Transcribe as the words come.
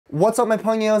What's up, my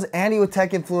Pugnios? Andy with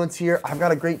Tech Influence here. I've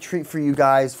got a great treat for you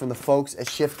guys from the folks at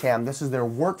ShiftCam. This is their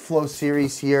WorkFlow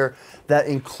series here that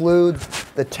includes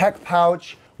the tech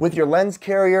pouch with your lens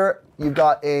carrier. You've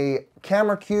got a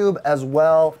camera cube as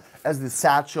well as the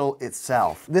satchel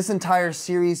itself. This entire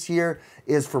series here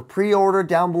is for pre-order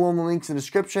down below in the links in the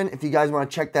description if you guys want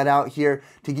to check that out here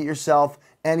to get yourself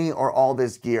any or all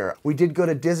this gear. We did go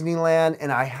to Disneyland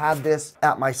and I had this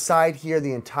at my side here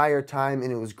the entire time,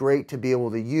 and it was great to be able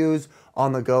to use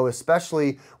on the go,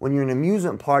 especially when you're in an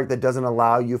amusement park that doesn't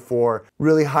allow you for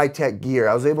really high-tech gear.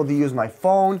 I was able to use my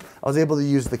phone, I was able to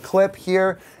use the clip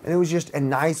here, and it was just a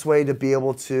nice way to be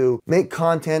able to make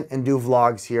content and do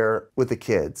vlogs here with the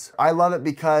kids. I love it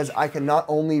because I can not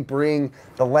only bring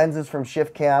the lenses from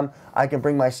ShiftCam, I can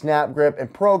bring my SnapGrip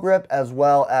and ProGrip as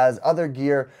well as other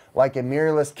gear like a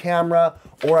mirrorless camera,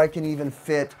 or I can even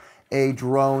fit a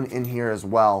drone in here as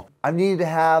well. I've needed to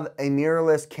have a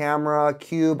mirrorless camera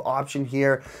cube option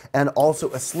here and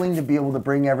also a sling to be able to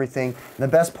bring everything. And the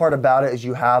best part about it is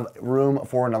you have room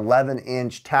for an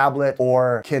 11-inch tablet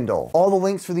or Kindle. All the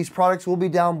links for these products will be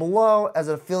down below as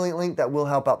an affiliate link that will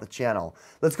help out the channel.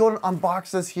 Let's go and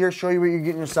unbox this here, show you what you're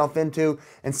getting yourself into,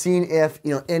 and seeing if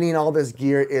any and all this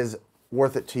gear is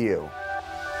worth it to you.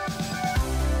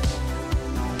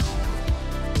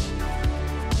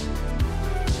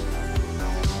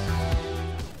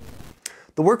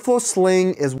 The WorkFlow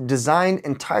Sling is designed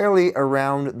entirely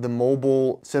around the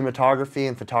mobile cinematography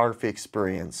and photography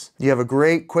experience. You have a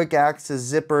great quick access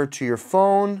zipper to your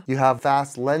phone, you have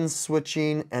fast lens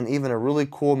switching, and even a really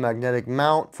cool magnetic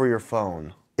mount for your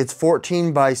phone. It's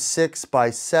 14 by 6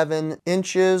 by 7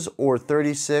 inches or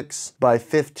 36 by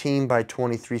 15 by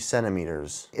 23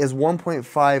 centimeters. Is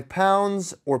 1.5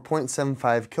 pounds or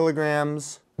 0.75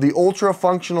 kilograms. The ultra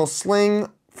functional sling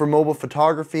for mobile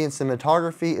photography and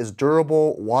cinematography is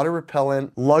durable, water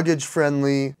repellent, luggage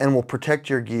friendly, and will protect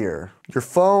your gear. Your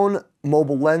phone,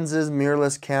 mobile lenses,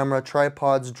 mirrorless camera,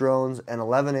 tripods, drones, and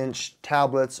 11-inch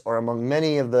tablets are among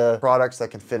many of the products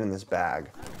that can fit in this bag.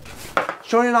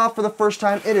 Showing it off for the first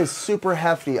time, it is super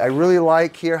hefty. I really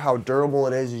like here how durable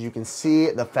it is. As you can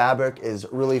see, the fabric is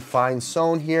really fine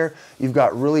sewn here. You've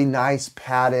got really nice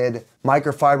padded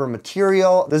microfiber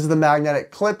material. This is the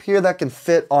magnetic clip here that can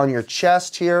fit on your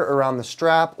chest here around the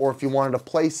strap, or if you wanted to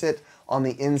place it on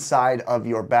the inside of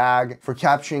your bag for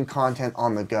capturing content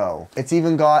on the go. It's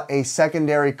even got a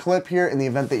secondary clip here in the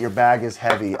event that your bag is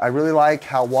heavy. I really like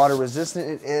how water resistant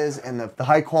it is and the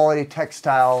high quality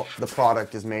textile the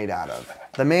product is made out of.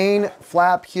 The main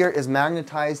flap here is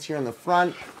magnetized here in the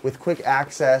front with quick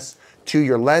access to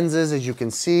your lenses. As you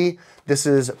can see, this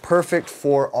is perfect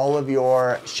for all of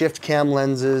your ShiftCam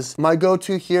lenses. My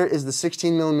go-to here is the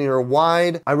 16mm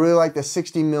wide. I really like the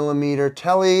 60mm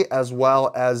Tele as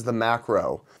well as the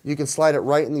macro. You can slide it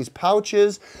right in these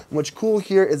pouches. What's cool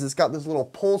here is it's got this little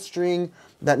pull string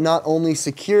that not only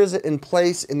secures it in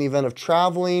place in the event of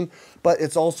traveling, but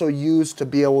it's also used to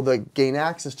be able to gain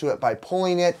access to it by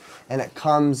pulling it, and it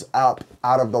comes up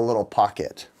out of the little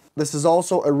pocket. This is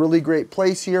also a really great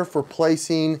place here for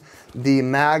placing the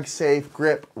MagSafe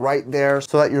grip right there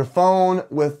so that your phone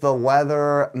with the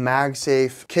leather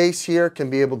MagSafe case here can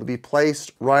be able to be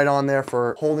placed right on there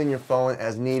for holding your phone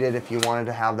as needed if you wanted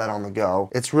to have that on the go.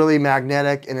 It's really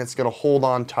magnetic and it's gonna hold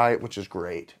on tight, which is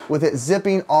great. With it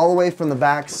zipping all the way from the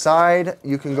back side,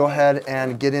 you can go ahead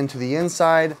and get into the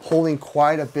inside, holding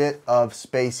quite a bit of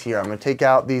space here. I'm gonna take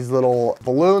out these little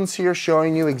balloons here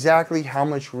showing you exactly how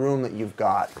much room that you've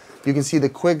got. You can see the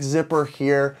quick zipper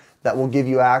here that will give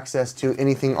you access to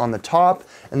anything on the top.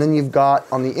 And then you've got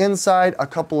on the inside a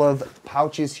couple of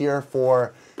pouches here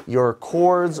for your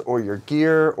cords or your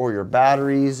gear or your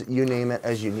batteries, you name it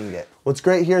as you need it. What's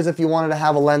great here is if you wanted to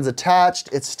have a lens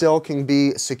attached, it still can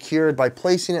be secured by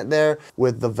placing it there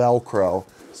with the Velcro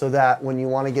so that when you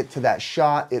want to get to that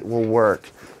shot, it will work.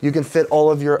 You can fit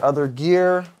all of your other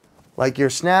gear like your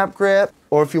SnapGrip,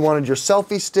 or if you wanted your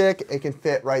selfie stick, it can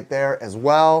fit right there as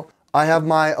well. I have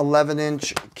my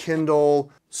 11-inch Kindle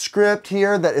script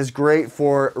here that is great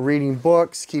for reading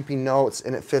books, keeping notes,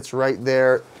 and it fits right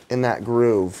there in that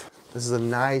groove. This is a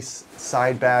nice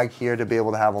side bag here to be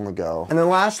able to have on the go. And then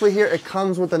lastly here, it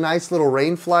comes with a nice little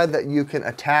rain fly that you can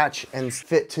attach and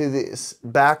fit to this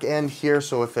back end here,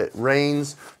 so if it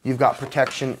rains, you've got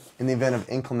protection in the event of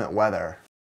inclement weather.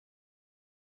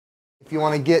 If you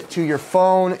want to get to your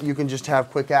phone, you can just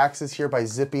have quick access here by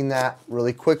zipping that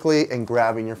really quickly and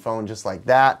grabbing your phone just like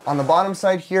that. On the bottom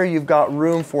side here, you've got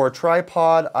room for a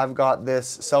tripod. I've got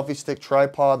this selfie stick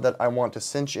tripod that I want to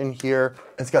cinch in here.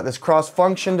 It's got this cross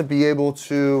function to be able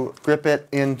to grip it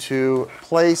into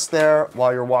place there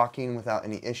while you're walking without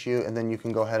any issue, and then you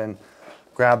can go ahead and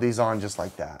grab these on just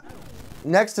like that.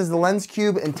 Next is the lens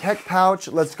cube and tech pouch.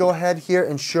 Let's go ahead here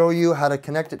and show you how to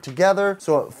connect it together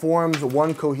so it forms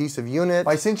one cohesive unit.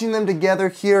 By cinching them together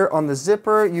here on the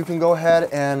zipper, you can go ahead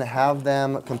and have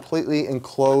them completely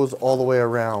enclosed all the way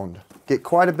around. Get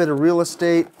quite a bit of real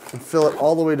estate and fill it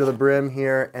all the way to the brim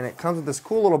here, and it comes with this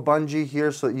cool little bungee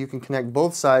here so that you can connect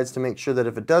both sides to make sure that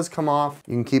if it does come off,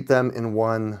 you can keep them in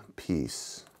one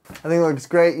piece. I think it looks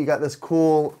great. You got this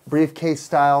cool briefcase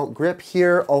style grip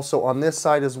here. Also on this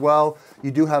side as well,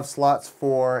 you do have slots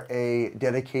for a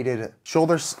dedicated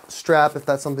shoulder strap if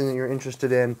that's something that you're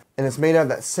interested in. And it's made out of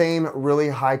that same really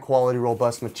high quality,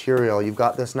 robust material. You've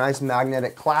got this nice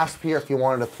magnetic clasp here if you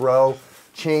wanted to throw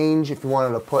change, if you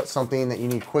wanted to put something that you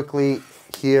need quickly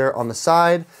here on the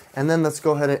side. And then let's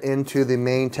go ahead and into the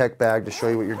main tech bag to show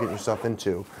you what you're getting yourself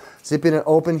into. Zipping it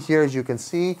open here, as you can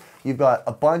see, you've got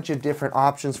a bunch of different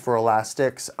options for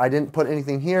elastics. I didn't put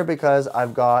anything here because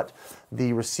I've got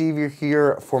the receiver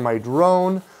here for my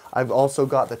drone. I've also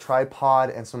got the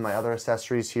tripod and some of my other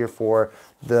accessories here for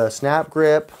the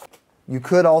SnapGrip. You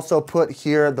could also put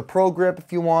here the ProGrip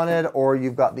if you wanted, or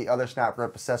you've got the other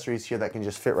SnapGrip accessories here that can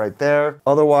just fit right there.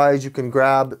 Otherwise, you can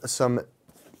grab some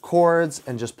cords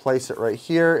and just place it right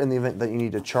here in the event that you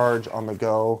need to charge on the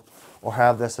go, or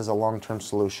have this as a long-term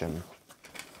solution.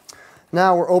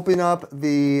 Now we're opening up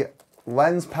the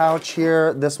lens pouch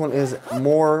here. This one is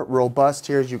more robust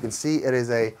here. As you can see, it is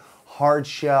a hard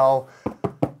shell,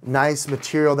 nice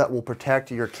material that will protect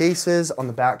your cases. On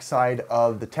the back side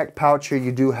of the tech pouch here,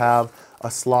 you do have a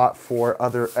slot for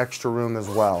other extra room as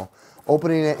well.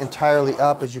 Opening it entirely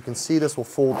up, as you can see, this will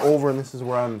fold over, and this is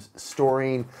where I'm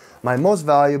storing my most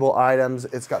valuable items.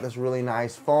 It's got this really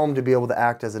nice foam to be able to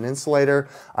act as an insulator.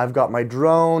 I've got my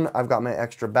drone, I've got my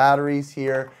extra batteries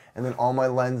here, and then all my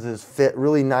lenses fit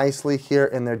really nicely here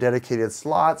in their dedicated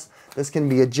slots. This can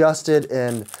be adjusted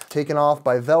and taken off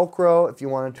by Velcro if you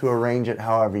wanted to arrange it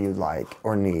however you'd like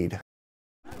or need.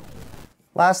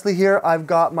 Lastly here, I've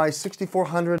got my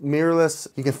 6400 mirrorless.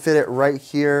 You can fit it right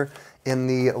here in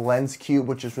the lens cube,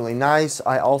 which is really nice.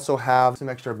 I also have some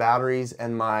extra batteries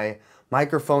and my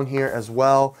microphone here as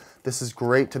well. This is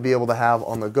great to be able to have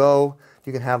on the go.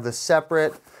 You can have this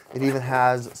separate. It even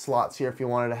has slots here if you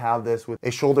wanted to have this with a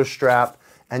shoulder strap,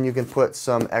 and you can put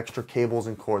some extra cables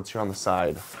and cords here on the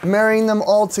side. Marrying them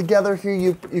all together here,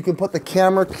 you can put the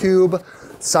camera cube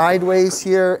sideways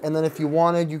here, and then if you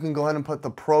wanted, you can go ahead and put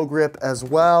the ProGrip as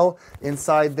well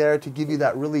inside there to give you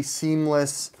that really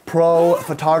seamless pro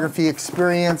photography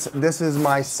experience. This is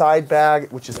my side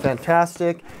bag, which is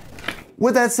fantastic.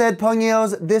 With that said,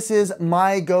 Pungios, this is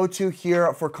my go-to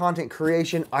here for content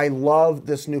creation. I love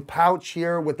this new pouch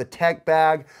here with the tech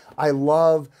bag. I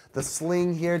love the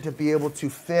sling here to be able to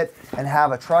fit and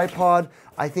have a tripod.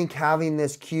 I think having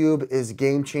this cube is a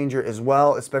game changer as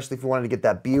well, especially if you wanted to get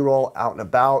that B-roll out and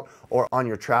about or on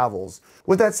your travels.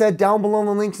 With that said, down below in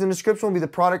the links in the description will be the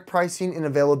product pricing and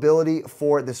availability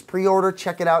for this pre-order.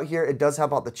 Check it out here. It does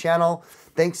help out the channel.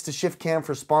 Thanks to ShiftCam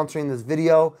for sponsoring this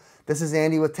video. This is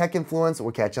Andy with Tech Influence.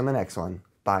 We'll catch you on the next one.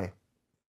 Bye.